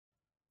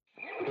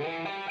Welcome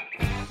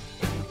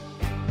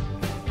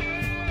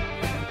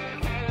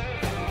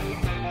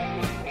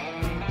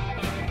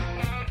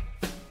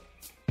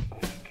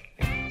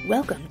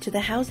to the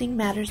Housing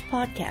Matters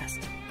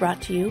Podcast,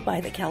 brought to you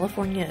by the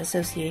California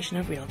Association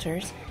of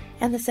Realtors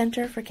and the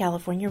Center for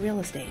California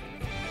Real Estate.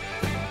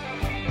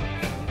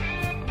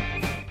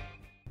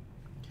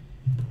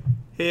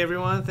 Hey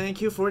everyone,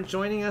 thank you for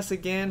joining us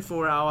again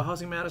for our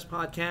Housing Matters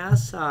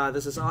Podcast.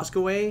 This is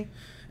Oscar Way.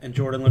 And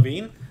Jordan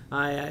Levine.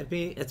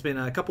 It's been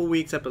a couple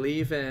weeks, I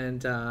believe,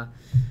 and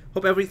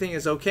hope everything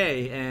is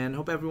okay, and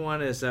hope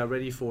everyone is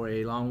ready for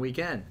a long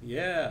weekend.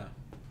 Yeah.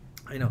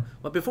 I know.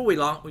 But before we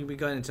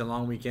go into a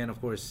long weekend, of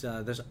course,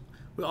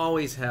 we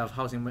always have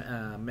housing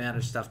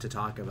matters stuff to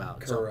talk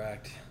about.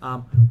 Correct.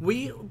 So,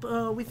 we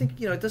think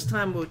this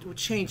time we'll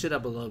change it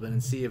up a little bit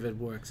and see if it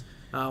works.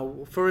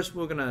 First,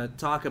 we're gonna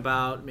talk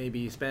about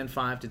maybe spend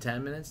 5 to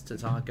 10 minutes to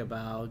talk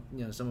about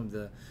some of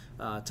the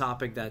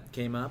topic that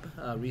came up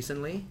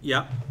recently.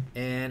 Yep.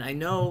 And I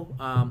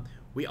know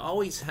we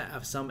always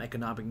have some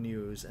economic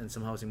news and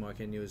some housing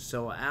market news.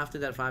 So after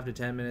that 5 to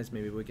 10 minutes,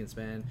 maybe we can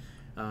spend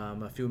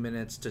a few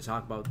minutes to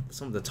talk about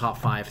some of the top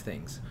 5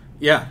 things.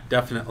 Yeah,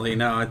 definitely.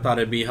 No, I thought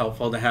it'd be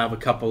helpful to have a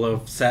couple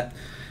of set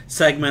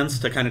segments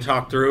to kind of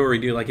talk through, or we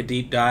do like a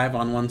deep dive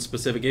on one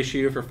specific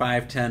issue for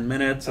 5-10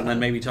 minutes, and then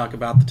maybe talk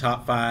about the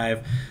top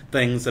 5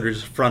 things that are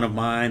just front of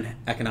mind,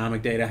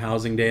 economic data,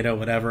 housing data,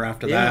 whatever.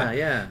 After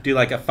that, do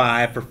like a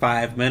 5 for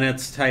 5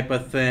 minutes type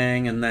of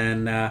thing, and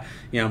then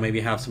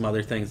maybe have some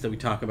other things that we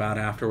talk about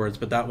afterwards.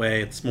 But that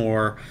way it's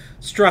more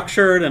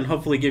structured and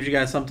hopefully gives you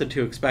guys something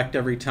to expect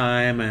every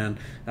time, and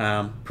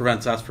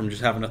prevents us from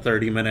just having a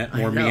 30-minute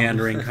more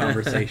meandering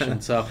conversation.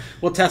 So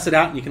we'll test it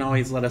out, and you can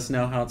always let us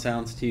know how it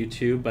sounds to you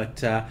too.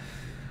 But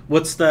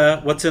what's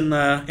in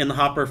the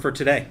hopper for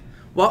today?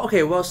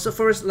 So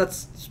first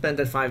let's spend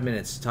that 5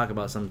 minutes to talk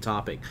about some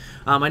topic.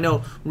 I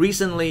know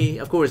recently,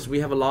 of course, we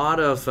have a lot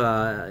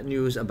of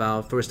news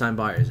about first-time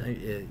buyers.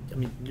 I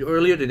mean,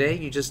 earlier today,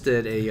 you just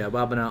did a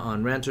webinar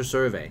on renter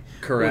survey.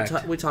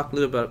 Correct. We talked a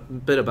little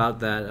bit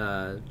about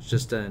that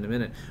just in a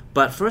minute.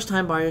 But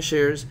first-time buyer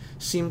shares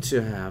seem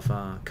to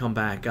have come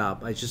back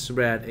up. I just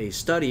read a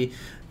study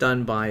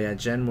done by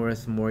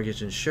Genworth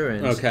Mortgage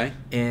Insurance. Okay.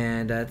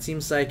 And it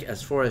seems like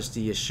as far as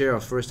the share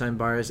of first-time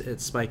buyers, it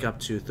spiked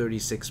up to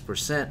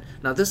 36%.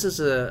 Now, this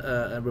is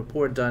a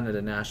report done at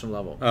a national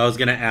level. I was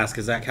going to ask,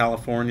 is that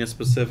California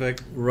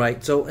specific?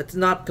 Right. So it's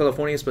not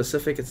California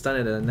specific. It's done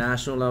at a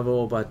national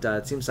level, but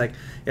it seems like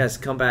it's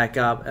come back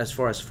up as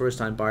far as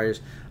first-time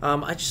buyers.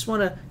 I just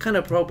want to kind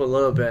of probe a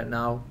little bit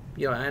now.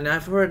 And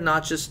I've heard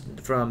not just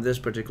from this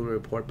particular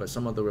report, but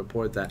some of the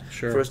report that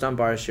first-time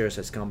buyer shares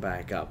has come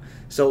back up.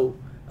 So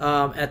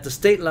at the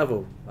state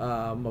level,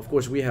 of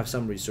course, we have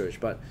some research,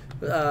 but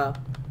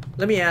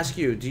let me ask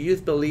you, do you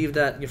believe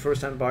that your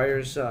first-time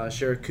buyers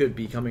share could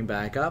be coming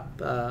back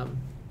up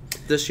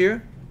this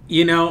year?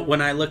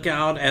 When I look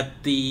out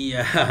at the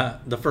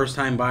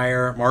first-time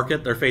buyer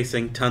market, they're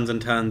facing tons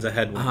and tons of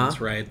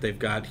headwinds, right? They've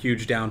got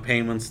huge down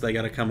payments they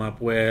got to come up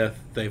with.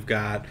 They've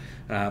got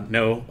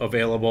no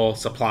available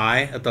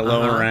supply at the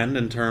lower end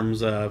in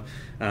terms of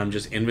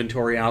just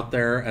inventory out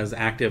there as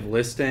active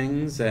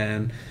listings.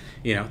 And,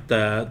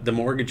 the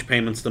mortgage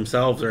payments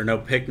themselves are no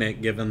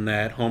picnic, given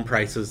that home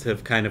prices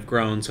have kind of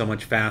grown so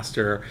much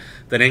faster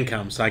than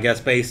income. So I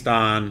guess based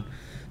on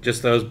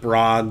just those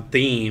broad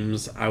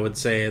themes, I would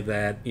say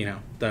that,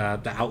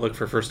 the outlook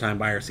for first-time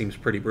buyers seems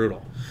pretty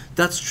brutal.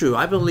 That's true.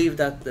 I believe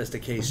that that's the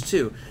case,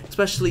 too.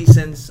 Especially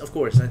since, of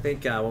course, I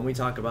think when we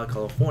talk about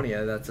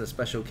California, that's a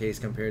special case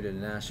compared to the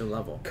national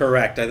level.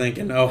 Correct. I think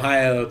in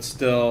Ohio, it's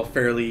still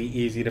fairly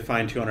easy to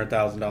find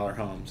 $200,000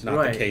 homes.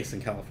 Not the case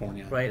in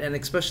California. Right, and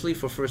especially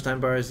for first-time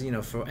buyers,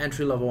 for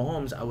entry-level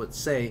homes, I would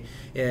say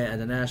at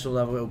the national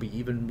level, it will be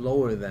even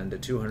lower than the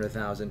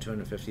 $200,000,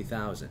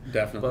 $250,000.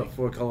 Definitely. But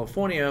for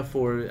California,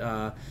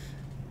 for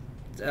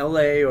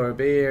LA or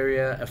Bay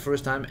Area, a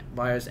first-time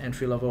buyer's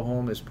entry-level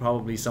home is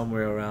probably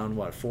somewhere around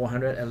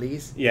 $400 at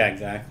least. Yeah,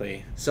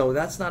 exactly. So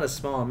that's not a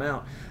small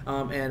amount.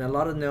 And a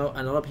lot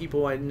of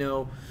people I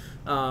know,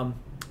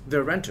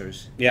 they're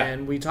renters. Yeah.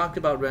 And we talked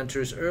about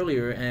renters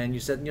earlier, and you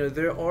said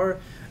there are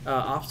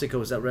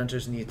obstacles that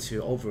renters need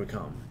to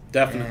overcome.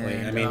 Definitely.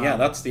 And,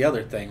 that's the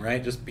other thing,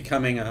 right? Just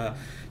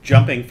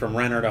jumping from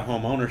renter to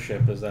home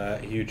ownership is a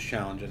huge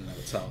challenge in and of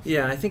itself.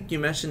 Yeah, I think you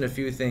mentioned a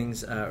few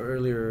things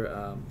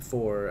earlier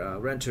for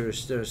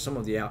renters. There's some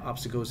of the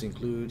obstacles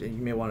include, and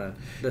you may want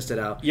to list it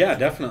out. Yeah,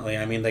 definitely.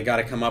 They got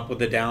to come up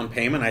with a down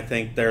payment. I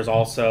think there's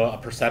also a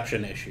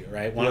perception issue,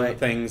 right? One of the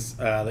things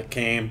that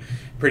came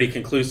pretty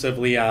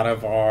conclusively out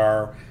of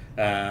our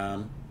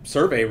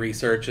survey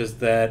research is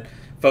that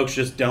folks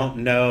just don't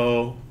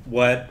know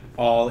what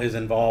all is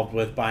involved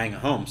with buying a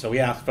home. So we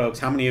asked folks,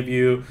 how many of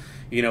you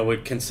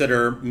would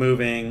consider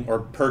moving or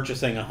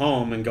purchasing a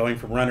home and going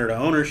from renter to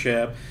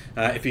ownership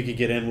if you could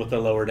get in with a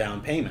lower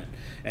down payment?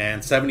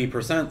 And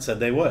 70% said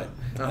they would.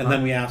 And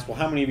then we asked, well,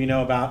 how many of you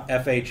know about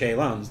FHA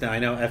loans? Now, I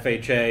know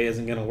FHA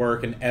isn't going to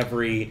work in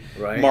every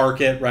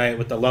market, right,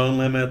 with the loan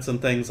limits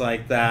and things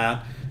like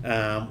that,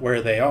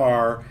 where they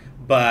are.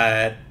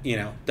 But,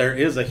 there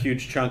is a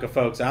huge chunk of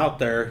folks out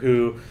there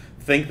who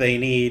think they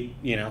need,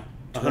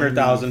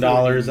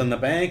 $100,000 in the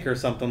bank or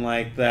something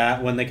like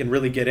that when they can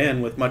really get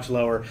in with much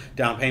lower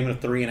down payment of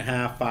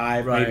 3.5%,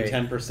 5%, maybe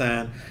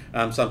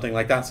 10%, something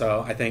like that.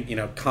 So I think,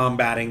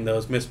 combating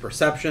those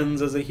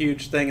misperceptions is a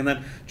huge thing. And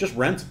then just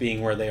rents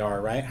being where they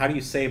are, right? How do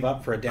you save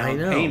up for a down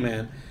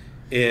payment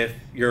if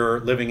you're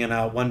living in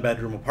a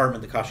one-bedroom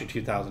apartment that costs you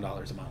 $2,000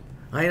 a month?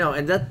 I know,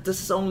 and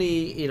this is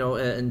only,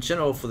 in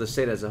general for the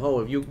state as a whole.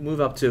 If you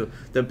move up to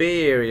the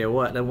Bay Area,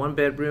 the one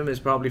bedroom is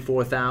probably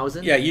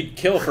 $4,000. Yeah, you'd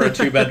kill for a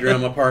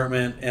 2-bedroom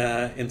apartment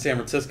in San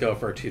Francisco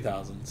for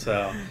 $2,000.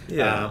 So,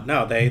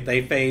 no,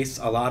 they face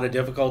a lot of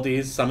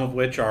difficulties, some of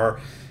which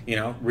are,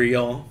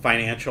 real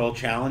financial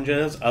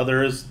challenges.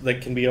 Others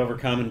that can be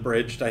overcome and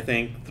bridged, I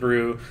think,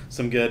 through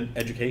some good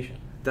education.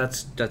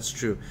 That's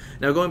true.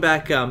 Now going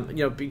back,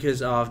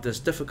 because of this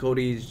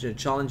difficulties,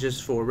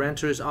 challenges for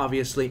renters,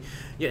 obviously,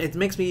 it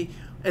makes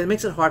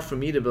it hard for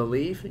me to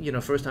believe,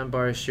 first-time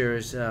buyer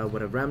shares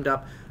would have ramped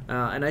up.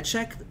 And I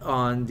checked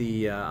on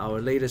our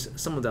latest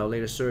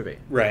survey.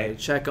 Right. I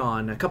check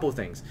on a couple of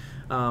things.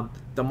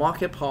 The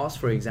market pulse,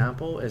 for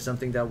example, is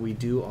something that we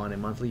do on a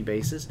monthly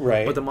basis.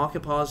 Right. But the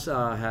market pulse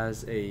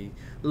has a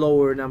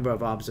lower number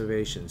of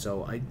observations,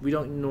 so we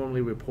don't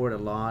normally report a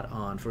lot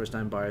on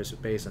first-time buyers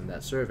based on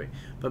that survey.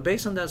 But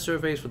based on that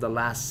survey for the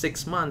last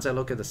 6 months, I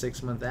look at the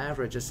 6-month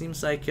average. It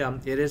seems like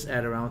it is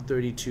at around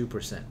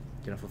 32%.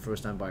 For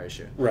first-time buyer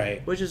share,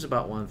 right, which is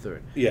about 1/3.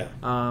 Yeah.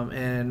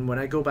 And when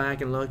I go back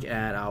and look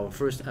at our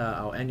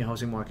our annual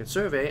housing market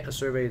survey, a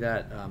survey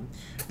that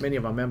many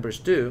of our members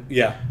do,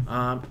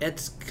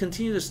 it's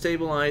continued to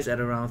stabilize at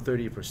around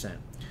 30%.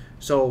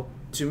 So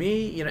to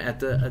me,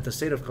 at the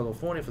state of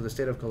California, for the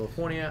state of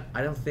California,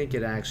 I don't think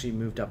it actually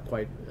moved up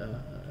quite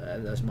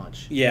as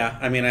much. Yeah,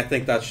 I mean, I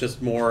think that's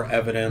just more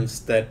evidence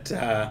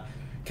that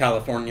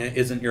California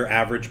isn't your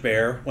average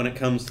bear when it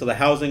comes to the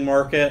housing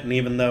market. And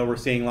even though we're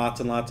seeing lots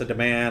and lots of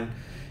demand,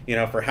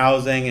 for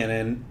housing, and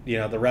in,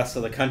 the rest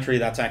of the country,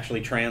 that's actually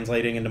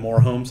translating into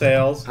more home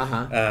sales,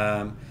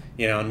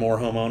 and more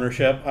home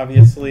ownership,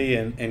 obviously.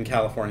 And in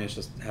California, it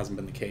just hasn't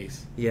been the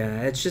case.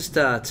 Yeah, it's just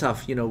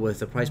tough, with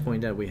the price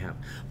point that we have.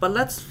 But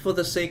let's, for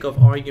the sake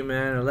of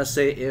argument, or let's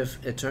say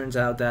if it turns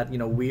out that,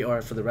 we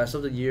are, for the rest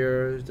of the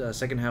year, the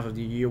second half of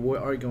the year, we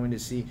are going to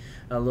see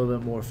a little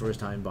bit more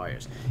first-time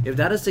buyers. If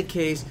that is the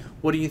case,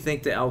 what do you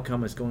think the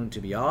outcome is going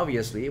to be?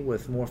 Obviously,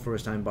 with more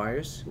first-time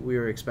buyers, we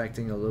are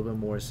expecting a little bit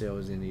more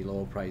sales in the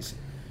lower price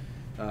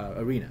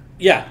arena.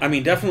 Yeah, I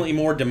mean, definitely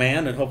more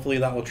demand, and hopefully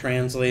that will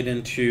translate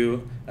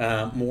into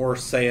more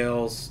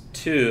sales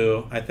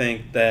too. I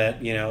think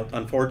that,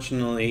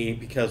 unfortunately,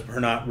 because we're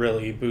not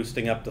really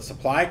boosting up the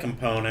supply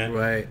component,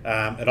 right,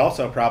 it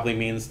also probably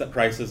means that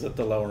prices at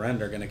the lower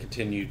end are going to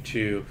continue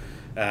to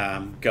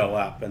go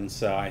up. And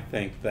so I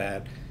think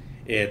that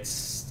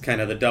it's kind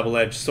of the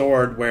double-edged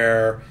sword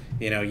where,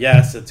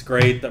 yes, it's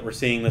great that we're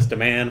seeing this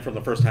demand from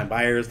the first-time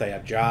buyers. They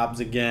have jobs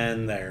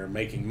again. They're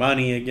making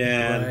money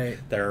again.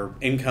 Right. Their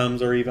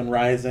incomes are even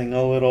rising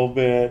a little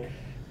bit.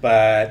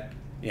 But,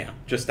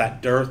 just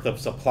that dearth of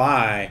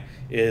supply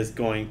is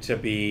going to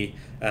be,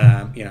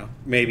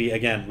 maybe,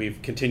 again, we've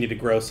continued to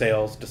grow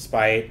sales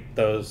despite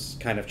those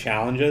kind of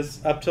challenges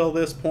up till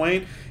this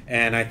point.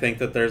 And I think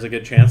that there's a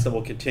good chance that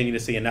we'll continue to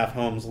see enough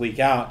homes leak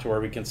out to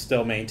where we can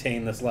still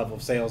maintain this level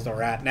of sales that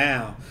we're at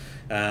now.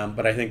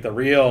 But I think the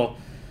real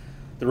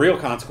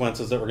consequence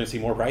is that we're going to see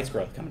more price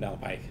growth coming down the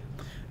pike.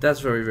 That's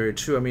very, very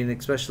true. I mean,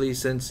 especially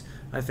since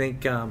I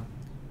think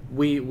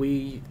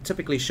we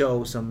typically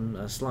show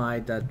some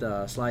slide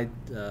that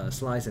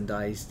slice and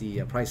dice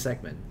the price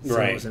segment,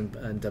 sales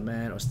and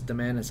demand, or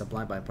demand and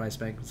supply by price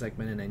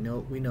segment.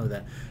 And we know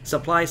that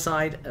supply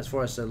side, as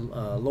far as the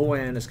lower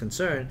end is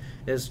concerned,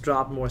 is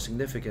dropped more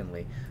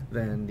significantly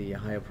than the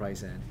higher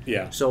price end.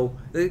 Yeah. So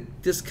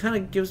this kind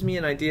of gives me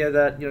an idea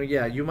that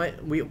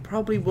we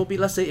probably will be.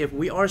 Let's say if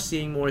we are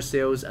seeing more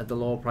sales at the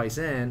lower price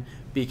end,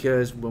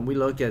 because when we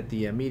look at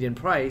the median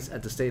price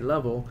at the state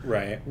level,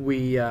 right,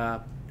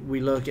 we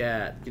look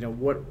at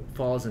what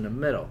falls in the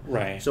middle.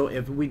 Right. So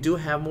if we do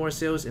have more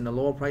sales in the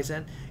lower price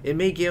end, it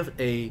may give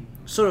a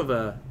sort of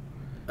a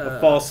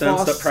false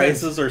sense that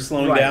prices are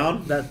slowing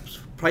down. That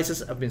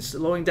prices have been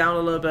slowing down a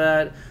little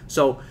bit.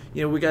 So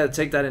we got to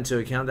take that into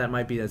account. That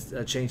might be a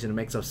change in the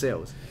mix of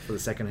sales for the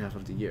second half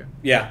of the year.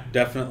 Yeah,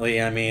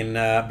 definitely. I mean,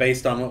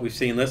 based on what we've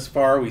seen this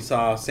far, we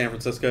saw San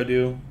Francisco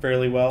do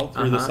fairly well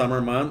through the summer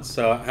months.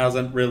 So it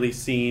hasn't really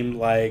seemed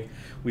like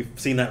we've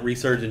seen that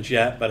resurgence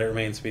yet, but it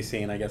remains to be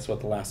seen, I guess, what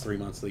the last 3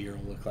 months of the year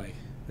will look like.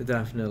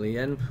 Definitely,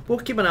 and we'll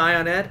keep an eye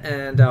on that,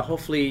 and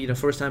hopefully,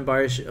 first-time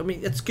buyers. I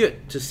mean, it's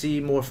good to see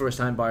more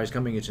first-time buyers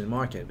coming into the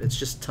market. It's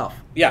just tough.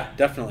 Yeah,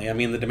 definitely. I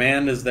mean, the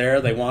demand is there.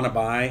 They want to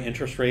buy.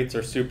 Interest rates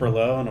are super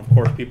low, and of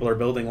course, people are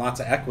building lots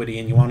of equity,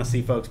 and you want to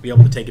see folks be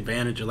able to take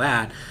advantage of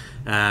that.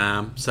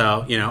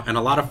 So, and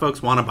a lot of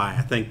folks want to buy.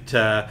 I think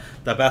the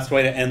best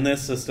way to end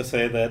this is to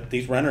say that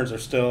these renters are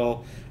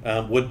still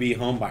would-be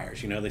home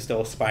buyers. They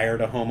still aspire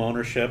to home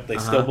ownership. They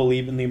still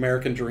believe in the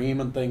American dream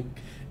and think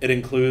it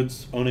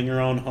includes owning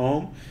your own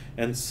home.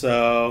 And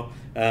so,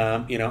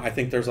 I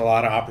think there's a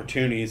lot of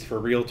opportunities for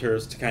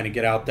realtors to kind of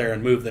get out there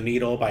and move the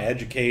needle by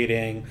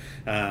educating,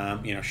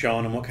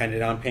 showing them what kind of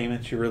down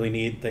payments you really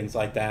need, things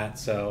like that.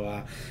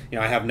 So,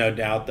 I have no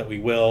doubt that we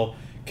will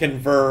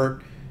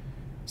convert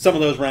some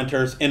of those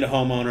renters into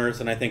homeowners,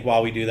 and I think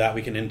while we do that,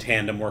 we can in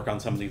tandem work on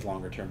some of these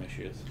longer term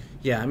issues.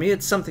 Yeah, I mean,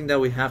 it's something that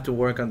we have to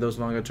work on, those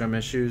longer term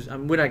issues.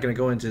 We're not going to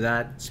go into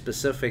that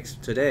specifics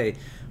today,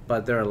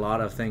 but there are a lot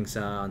of things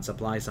on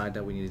supply side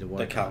that we need to work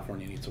on. That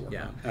California needs to work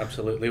on.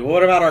 Absolutely. Well,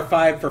 what about our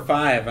 5 for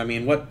 5? I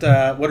mean, what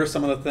are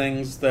some of the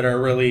things that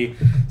are really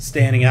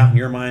standing out in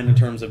your mind in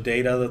terms of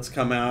data that's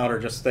come out, or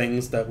just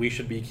things that we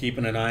should be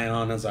keeping an eye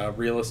on as a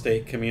real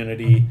estate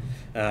community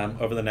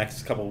over the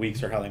next couple of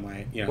weeks, or how they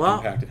might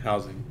impact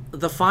housing?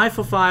 The 5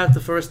 for 5,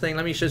 the first thing,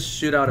 let me just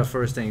shoot out a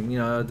first thing,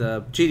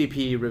 the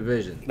GDP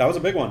revision. That was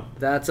a big one.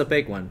 That's a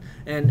big one.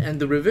 And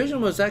the revision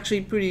was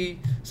actually pretty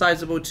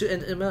sizable, too,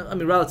 and I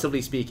mean,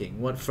 relatively speaking.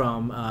 What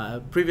from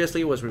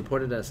previously was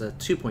reported as a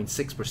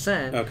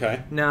 2.6%.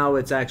 Okay. Now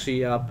it's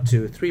actually up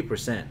to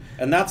 3%.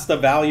 And that's the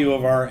value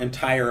of our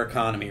entire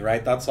economy,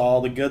 right? That's all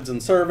the goods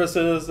and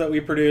services that we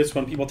produce.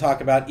 When people talk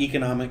about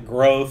economic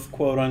growth,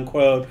 quote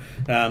unquote,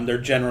 they're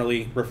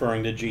generally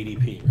referring to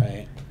GDP,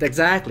 right?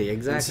 Exactly.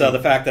 And so the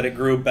fact that it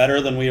grew better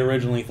than we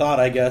originally thought,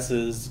 I guess,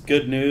 is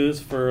good news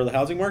for the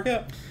housing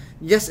market?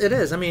 Yes, it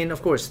is. I mean,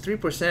 of course,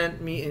 3%,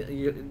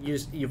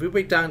 if we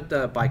break down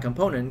by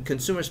component,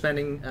 consumer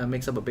spending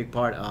makes up a big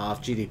part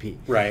of GDP.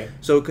 Right.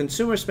 So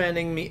consumer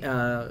spending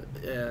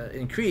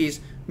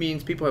increase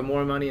means people have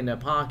more money in their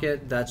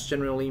pocket. That's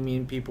generally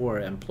mean people are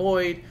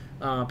employed.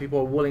 People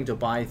are willing to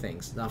buy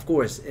things. Now, of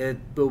course, it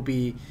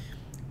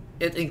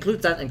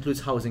includes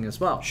housing as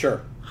well.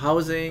 Sure.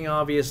 Housing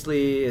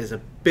obviously is a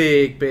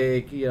big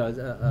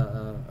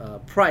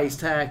price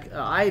tag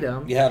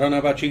item. Yeah, I don't know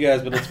about you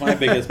guys, but it's my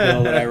biggest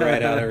bill that I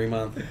write out every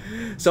month.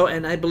 So,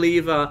 and I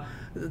believe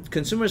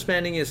consumer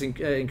spending is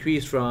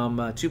increased from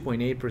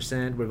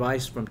 2.8%,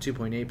 revised from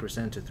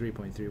 2.8% to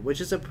 3.3%,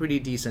 which is a pretty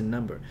decent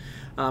number.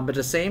 But at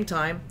the same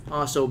time,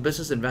 also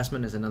business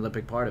investment is another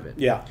big part of it.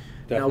 Yeah.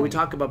 Definitely. Now, we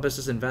talk about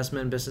business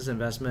investment. Business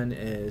investment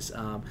is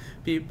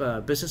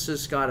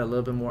businesses got a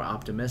little bit more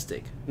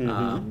optimistic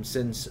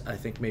since I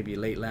think maybe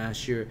late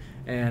last year,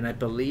 and I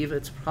believe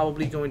it's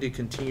probably going to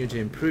continue to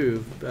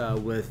improve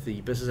with the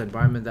business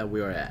environment that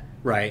we are at.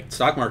 Right.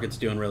 Stock market's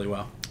doing really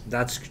well.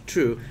 That's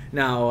true.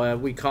 Now,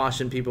 we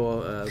caution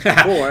people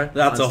before.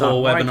 That's a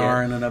whole market.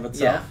 Webinar in and of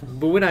itself. Yeah,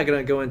 but we're not going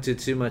to go into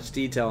too much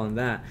detail on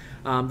that.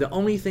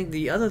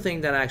 The other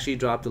thing that actually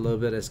dropped a little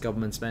bit is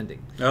government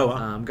spending. Oh,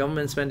 wow.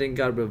 Government spending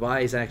got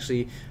revised.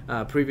 Actually,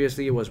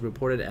 previously it was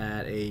reported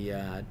at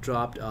a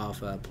drop of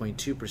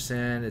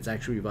 0.2%. It's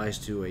actually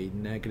revised to a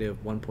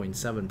negative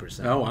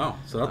 1.7%. Oh, wow.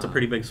 So that's a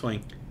pretty big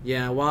swing.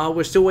 Yeah, well,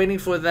 we're still waiting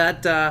for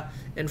that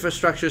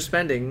infrastructure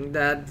spending.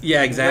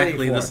 Yeah,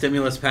 exactly. The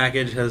stimulus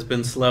package has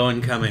been slow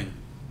in coming.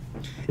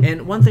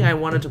 And one thing I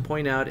wanted to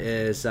point out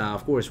is,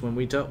 of course, when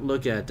we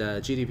look at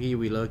GDP,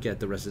 we look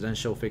at the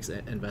residential fixed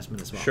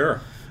investment as well.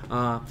 Sure.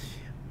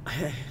 I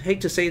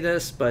hate to say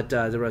this, but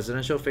the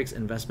residential fixed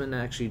investment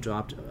actually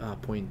dropped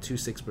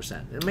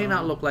 0.26%. It may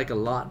not look like a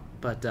lot,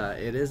 but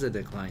it is a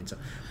decline. So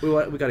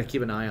we got to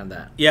keep an eye on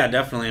that. Yeah,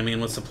 definitely. I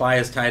mean, with supply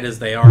as tight as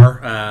they are,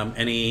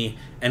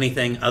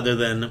 anything other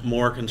than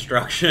more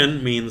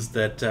construction means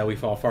that we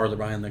fall farther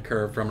behind the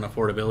curve from an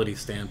affordability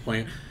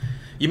standpoint.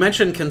 You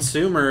mentioned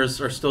consumers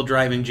are still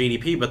driving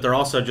GDP, but they're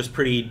also just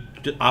pretty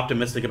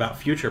optimistic about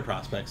future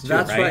prospects too,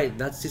 That's right.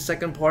 That's the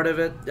second part of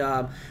it.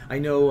 I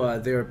know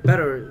they're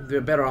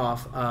better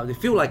off. They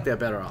feel like they're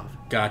better off.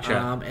 Gotcha.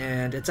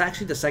 And it's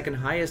actually the second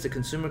highest. The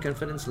consumer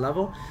confidence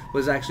level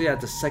was actually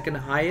at the second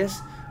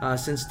highest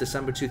since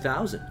December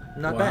 2000.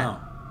 Not bad.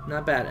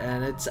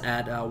 And it's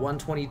at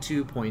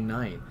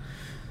 122.9.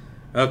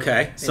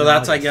 Okay, so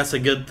that's, I guess, a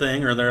good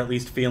thing, or they're at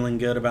least feeling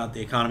good about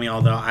the economy,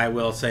 although I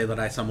will say that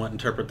I somewhat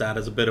interpret that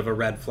as a bit of a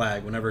red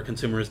flag. Whenever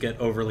consumers get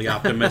overly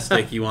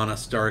optimistic, you want to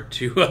start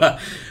to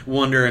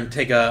wonder and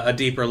take a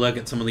deeper look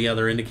at some of the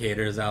other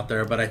indicators out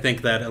there. But I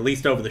think that, at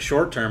least over the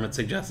short term, it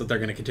suggests that they're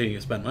going to continue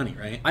to spend money,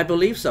 right? I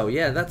believe so,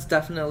 yeah. That's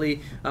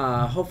definitely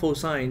a hopeful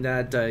sign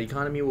that the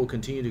economy will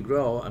continue to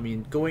grow. I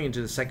mean, going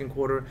into the second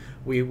quarter,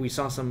 we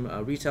saw some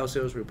retail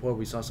sales report,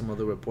 we saw some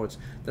other reports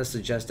that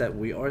suggest that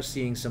we are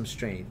seeing some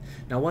strength.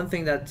 Now, one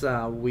thing that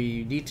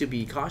we need to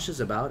be cautious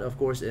about, of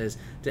course, is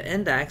the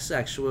index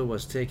actually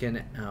was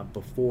taken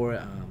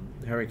before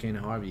Hurricane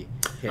Harvey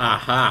hit.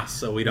 Aha,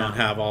 so we don't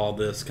have all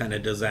this kind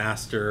of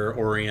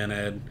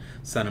disaster-oriented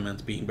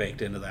sentiments being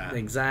baked into that.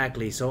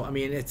 Exactly. So, I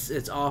mean,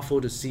 it's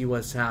awful to see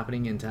what's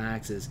happening in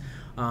taxes.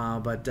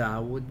 But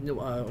a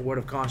word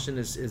of caution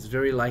is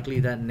very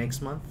likely that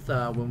next month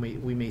when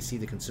we may see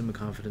the consumer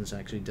confidence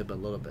actually dip a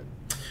little bit.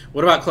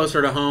 What about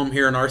closer to home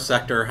here in our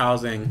sector,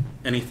 housing?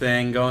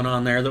 Anything going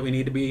on there that we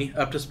need to be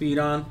up to speed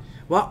on?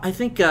 Well, I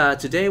think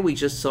today we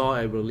just saw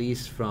a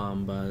release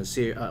from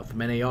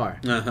NAR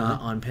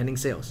on pending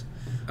sales.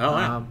 Oh,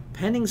 wow.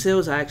 Pending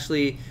sales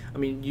actually, I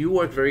mean, you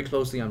work very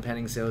closely on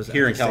pending sales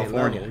here at in the state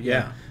California, level.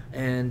 yeah.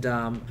 And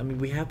I mean,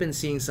 we have been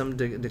seeing some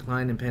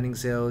decline in pending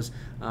sales,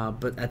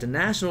 but at the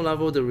national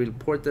level, the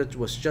report that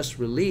was just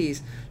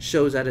released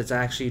shows that it's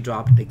actually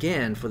dropped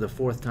again for the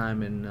fourth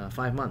time in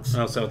 5 months.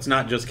 Oh, so it's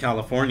not just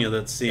California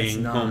that's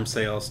seeing home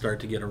sales start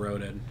to get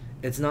eroded.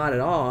 It's not at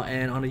all,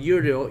 and on a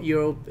year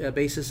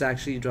basis,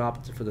 actually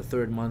dropped for the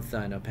third month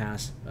in the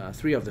past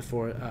 3 of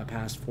the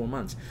past 4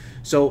 months.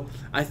 So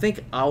I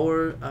think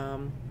our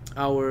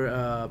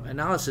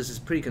analysis is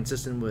pretty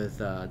consistent with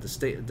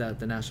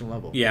the national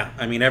level. Yeah,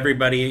 I mean,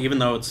 everybody, even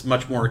though it's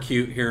much more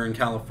acute here in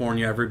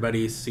California,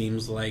 everybody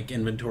seems like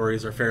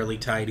inventories are fairly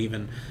tight,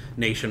 even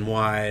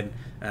nationwide,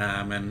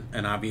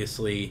 and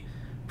obviously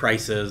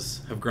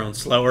prices have grown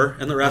slower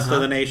in the rest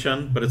of the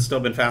nation, but it's still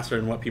been faster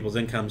than what people's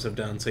incomes have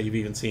done. So you've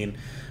even seen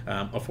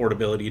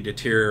affordability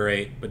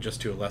deteriorate, but just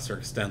to a lesser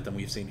extent than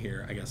we've seen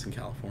here, I guess, in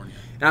California.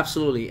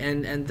 Absolutely,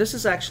 and this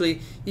is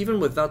actually, even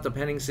without the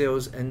pending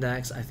sales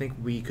index, I think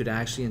we could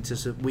actually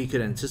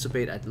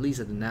anticipate at least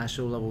at the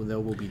national level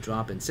there will be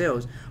drop in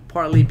sales,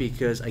 partly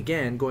because,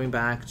 again, going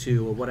back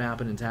to what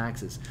happened in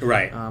Texas.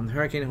 Right.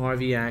 Hurricane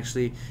Harvey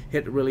actually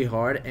hit really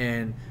hard,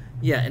 and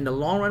yeah, in the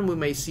long run, we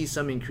may see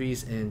some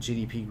increase in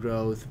GDP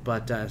growth,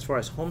 but as far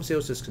as home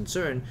sales is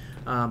concerned,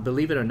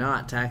 believe it or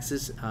not,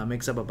 Texas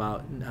makes up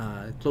about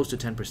close to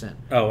 10%.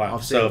 Oh, wow.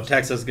 So if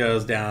Texas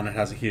goes down, it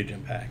has a huge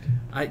impact.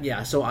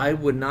 So I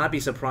would not be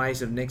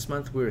surprised if next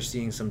month we're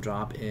seeing some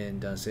drop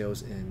in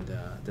sales in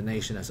the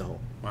nation as a whole.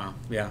 Wow.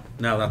 Yeah.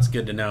 No, that's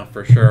good to know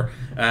for sure.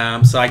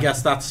 So I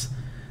guess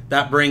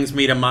that brings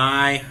me to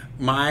my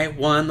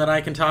one that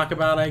I can talk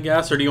about, I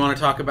guess, or do you want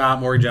to talk about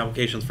mortgage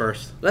applications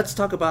first? Let's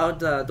talk about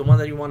the one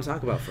that you want to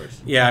talk about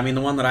first. Yeah, I mean,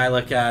 the one that I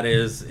look at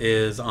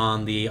is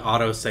on the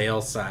auto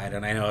sales side,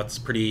 and I know it's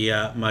pretty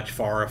much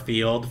far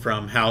afield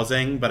from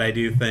housing, but I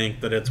do think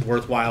that it's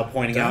worthwhile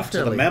pointing out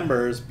to the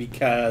members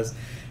because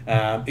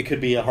it could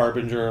be a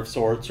harbinger of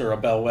sorts or a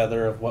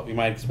bellwether of what we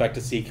might expect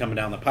to see coming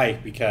down the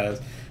pike because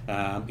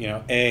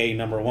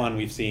number one,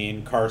 we've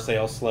seen car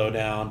sales slow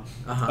down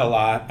a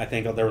lot. I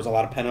think there was a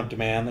lot of pent-up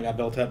demand that got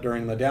built up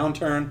during the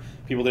downturn.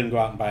 People didn't go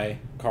out and buy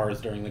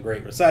cars during the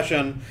Great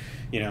Recession.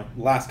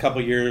 Last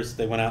couple of years,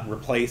 they went out and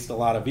replaced a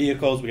lot of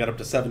vehicles. We got up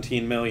to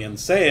 17 million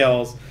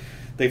sales.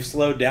 They've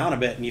slowed down a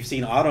bit, and you've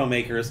seen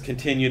automakers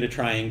continue to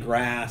try and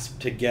grasp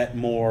to get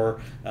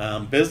more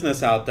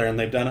business out there, and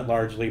they've done it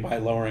largely by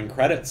lowering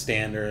credit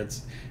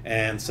standards.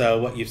 And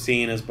so what you've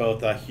seen is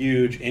both a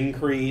huge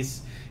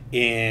increase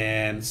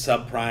in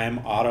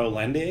subprime auto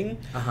lending,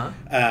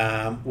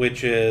 which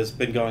has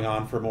been going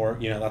on for more,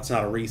 that's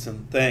not a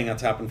recent thing.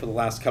 That's happened for the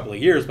last couple of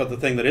years. But the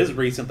thing that is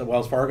recent that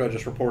Wells Fargo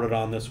just reported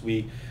on this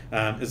week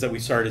is that we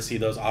started to see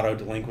those auto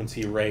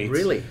delinquency rates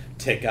really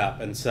tick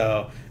up. And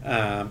so,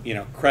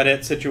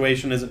 credit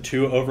situation isn't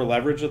too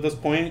over-leveraged at this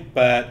point.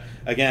 But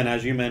again,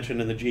 as you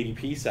mentioned in the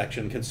GDP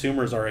section,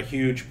 consumers are a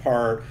huge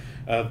part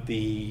of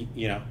the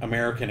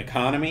American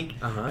economy,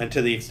 and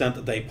to the extent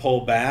that they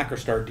pull back or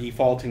start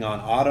defaulting on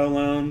auto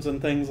loans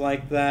and things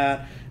like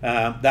that,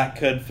 that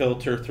could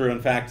filter through.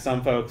 In fact,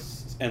 some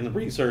folks and the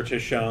research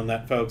has shown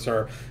that folks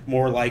are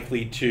more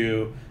likely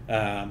to,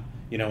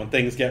 when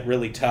things get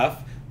really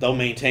tough, they'll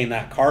maintain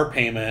that car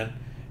payment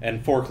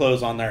and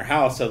foreclose on their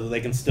house so that they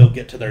can still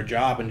get to their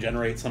job and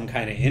generate some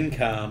kind of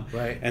income.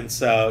 Right. And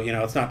so,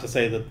 it's not to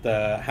say that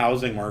the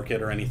housing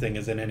market or anything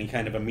is in any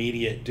kind of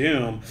immediate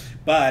doom,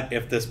 but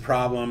if this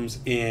problem's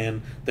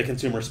in the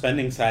consumer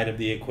spending side of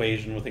the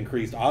equation with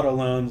increased auto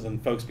loans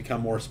and folks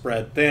become more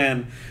spread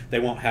thin, they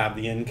won't have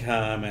the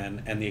income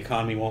and the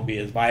economy won't be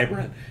as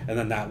vibrant, and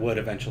then that would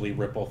eventually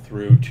ripple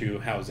through to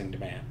housing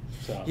demand.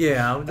 So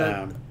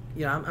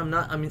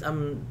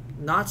I'm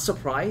not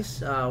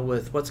surprised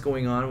with what's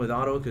going on with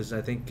auto because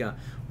I think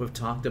we've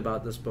talked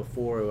about this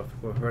before.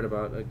 We've heard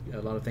about a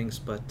lot of things,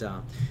 but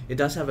it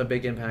does have a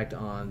big impact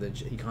on the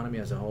economy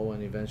as a whole,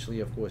 and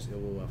eventually, of course, it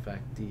will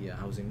affect the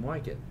housing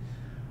market.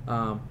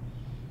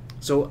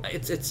 So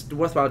it's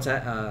worthwhile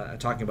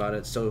talking about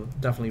it. So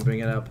definitely bring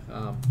it up.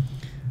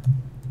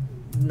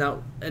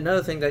 Now,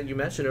 another thing that you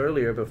mentioned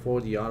earlier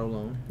before the auto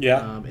loan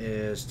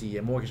is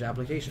the mortgage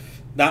application.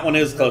 That one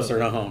is closer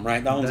to home,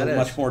 right? That one's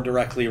much more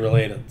directly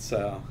related.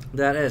 So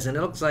that is, and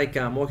it looks like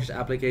mortgage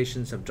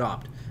applications have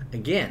dropped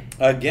again,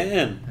 and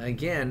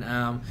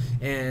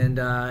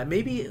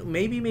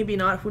maybe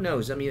not. Who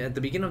knows? I mean, at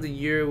the beginning of the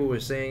year, we were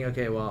saying,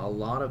 okay, well, a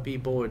lot of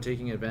people were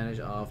taking advantage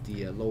of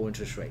the low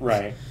interest rates.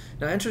 Right.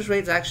 Now, interest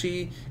rates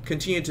actually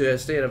continue to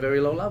stay at a very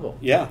low level.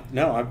 Yeah.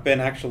 No, I've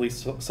been actually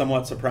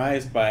somewhat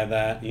surprised by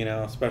that.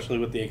 Especially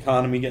with the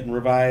economy getting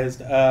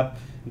revised up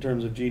in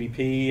terms of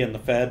GDP, and the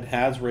Fed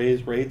has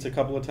raised rates a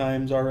couple of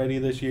times already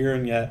this year,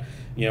 and yet,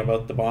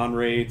 both the bond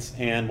rates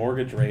and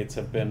mortgage rates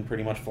have been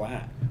pretty much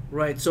flat.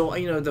 Right. So,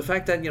 the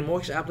fact that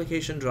mortgage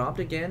application dropped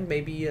again,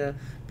 maybe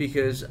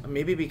because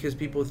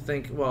people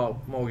think,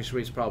 well, mortgage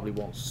rates probably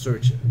won't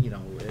surge,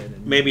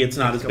 maybe it's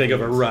not as big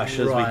of a rush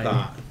as we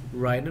thought.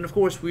 Right. And of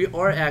course, we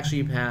are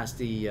actually past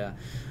the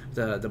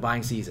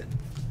buying season.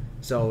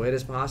 So it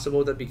is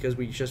possible that because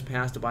we just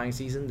passed the buying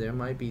season, there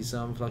might be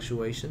some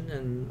fluctuation.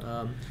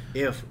 And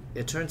if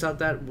it turns out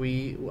that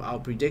our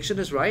prediction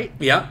is right,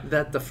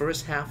 that the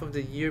first half of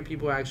the year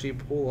people actually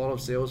pull a lot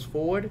of sales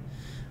forward,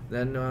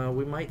 then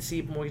we might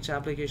see mortgage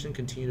application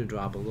continue to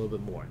drop a little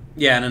bit more.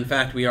 Yeah, and in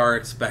fact, we are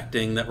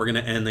expecting that we're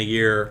going to end the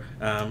year,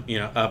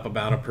 up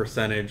about a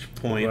percentage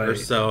point or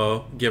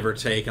so, give or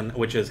take, and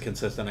which is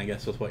consistent, I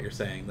guess, with what you're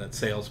saying, that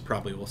sales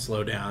probably will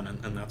slow down,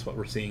 and that's what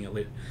we're seeing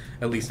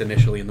at least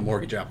initially in the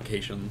mortgage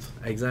applications.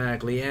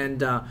 Exactly,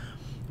 and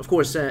of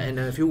course, in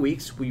a few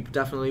weeks, we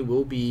definitely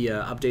will be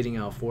updating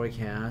our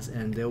forecast,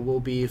 and there will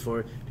be,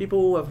 for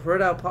people who have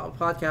heard our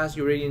podcast,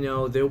 you already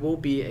know, there will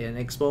be an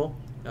expo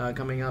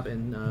coming up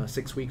in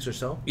 6 weeks or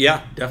so.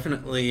 Yeah,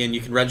 definitely, and you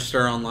can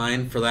register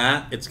online for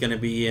that. It's going to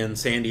be in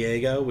San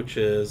Diego, which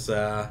is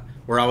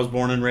where I was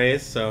born and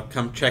raised, so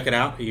come check it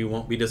out. You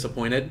won't be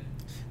disappointed.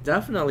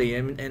 Definitely,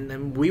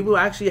 and we will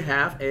actually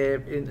have,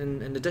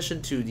 in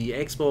addition to the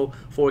expo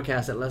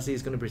forecast that Leslie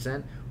is going to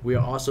present, we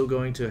are also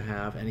going to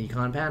have an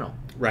econ panel.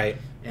 Right.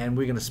 And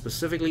we're going to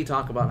specifically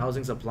talk about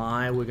housing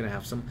supply. We're going to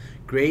have some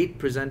great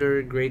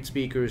great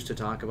speakers to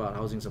talk about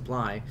housing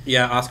supply.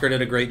 Yeah, Oscar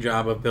did a great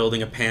job of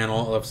building a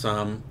panel of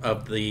some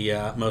of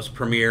the most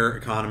premier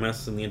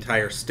economists in the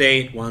entire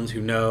state, ones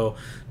who know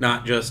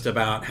not just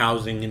about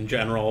housing in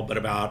general, but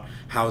about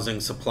housing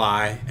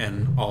supply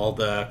and all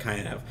the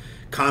kind of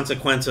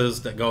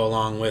consequences that go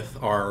along with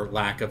our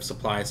lack of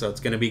supply. So it's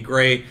going to be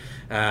great.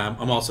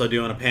 I'm also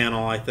doing a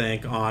panel, I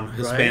think, on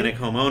Hispanic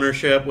home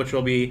ownership, which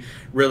will be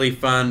really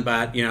fun.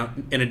 But,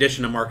 in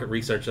addition to market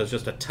research, there's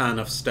just a ton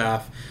of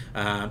stuff,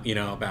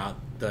 about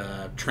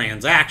the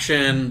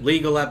transaction,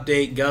 legal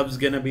update. Gov's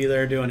going to be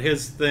there doing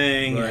his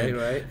thing.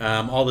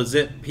 All the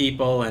ZIP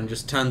people and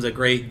just tons of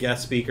great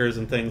guest speakers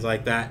and things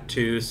like that,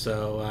 too.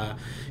 So,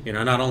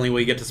 not only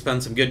will you get to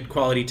spend some good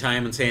quality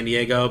time in San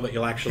Diego, but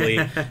you'll actually,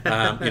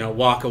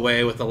 walk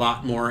away with a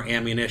lot more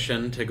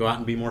ammunition to go out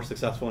and be more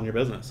successful in your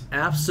business.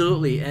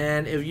 Absolutely.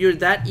 And if you're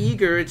that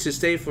eager to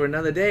stay for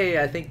another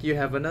day, I think you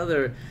have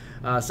another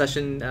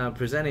session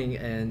presenting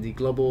in the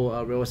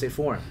Global Real Estate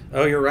Forum.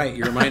 Oh, you're right.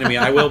 You reminded me.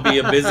 I will be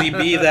a busy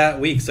bee that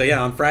week. So,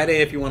 yeah, on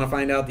Friday, if you want to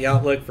find out the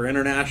outlook for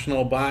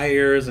international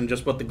buyers and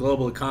just what the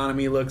global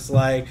economy looks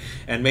like,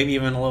 and maybe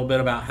even a little bit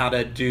about how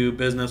to do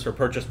business or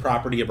purchase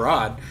property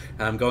abroad,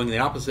 going in the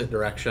opposite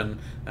direction,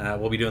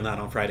 we'll be doing that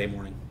on Friday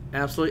morning.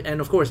 Absolutely. And,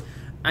 of course,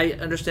 I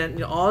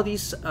understand all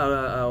these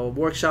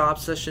workshop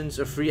sessions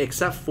are free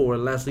except for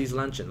Leslie's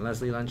Luncheon.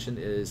 Leslie Luncheon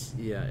is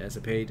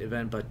a paid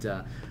event, but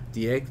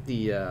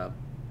the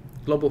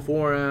Global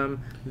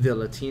Forum, the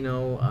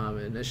Latino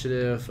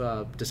Initiative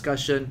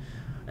discussion,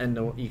 and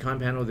the Econ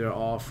panel, they're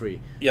all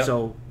free. Yep.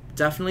 So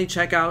definitely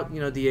check out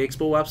the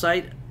Expo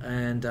website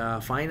and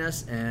find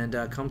us and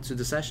come to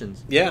the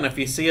sessions. Yeah, and if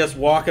you see us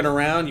walking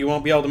around, you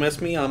won't be able to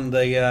miss me. I'm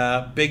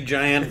the big,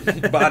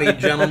 giant-bodied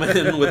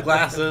gentleman with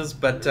glasses,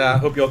 but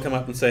hope you'll come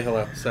up and say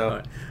hello. So,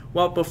 right.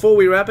 Well, before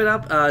we wrap it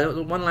up,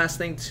 one last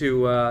thing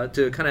to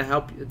kind of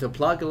help to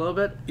plug a little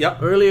bit. Yep.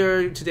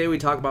 Earlier today, we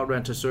talked about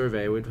Renter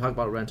Survey. We talked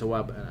about Renter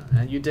Web,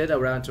 and you did a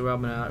Renter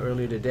webinar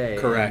earlier today.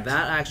 Correct. And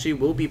that actually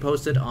will be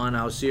posted on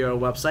our CRO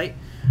website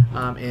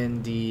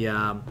in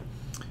the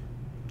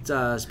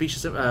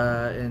speeches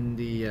in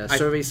the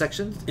survey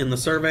section. In the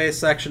survey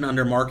section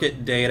under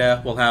market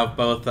data, we'll have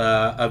both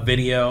a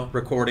video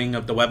recording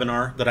of the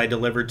webinar that I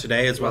delivered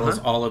today, as well as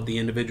all of the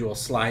individual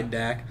slide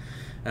deck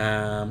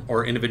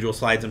or individual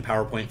slides in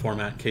PowerPoint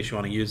format in case you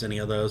want to use any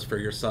of those for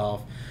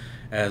yourself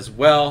as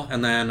well.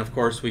 And then, of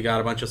course, we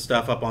got a bunch of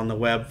stuff up on the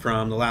web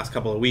from the last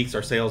couple of weeks,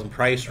 our sales and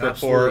price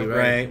report,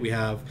 right? We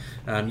have,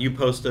 you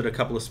posted a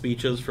couple of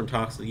speeches from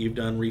talks that you've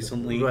done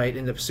recently. Right,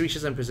 in the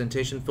speeches and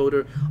presentation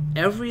folder.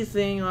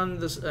 Everything on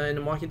this in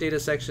the market data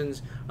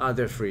sections,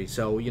 they're free.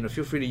 So,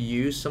 feel free to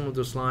use some of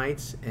those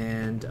slides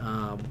and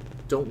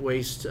don't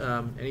waste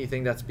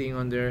anything that's being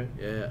on there.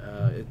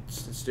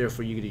 It's there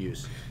for you to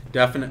use.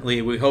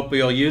 Definitely. We hope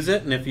you'll use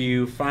it. And if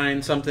you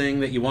find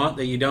something that you want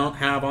that you don't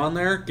have on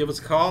there, give us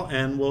a call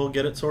and we'll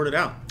get it sorted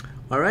out.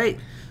 All right.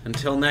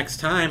 Until next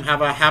time,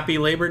 have a happy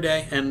Labor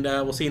Day, and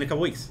we'll see you in a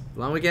couple weeks.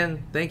 Long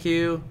weekend. Thank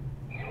you.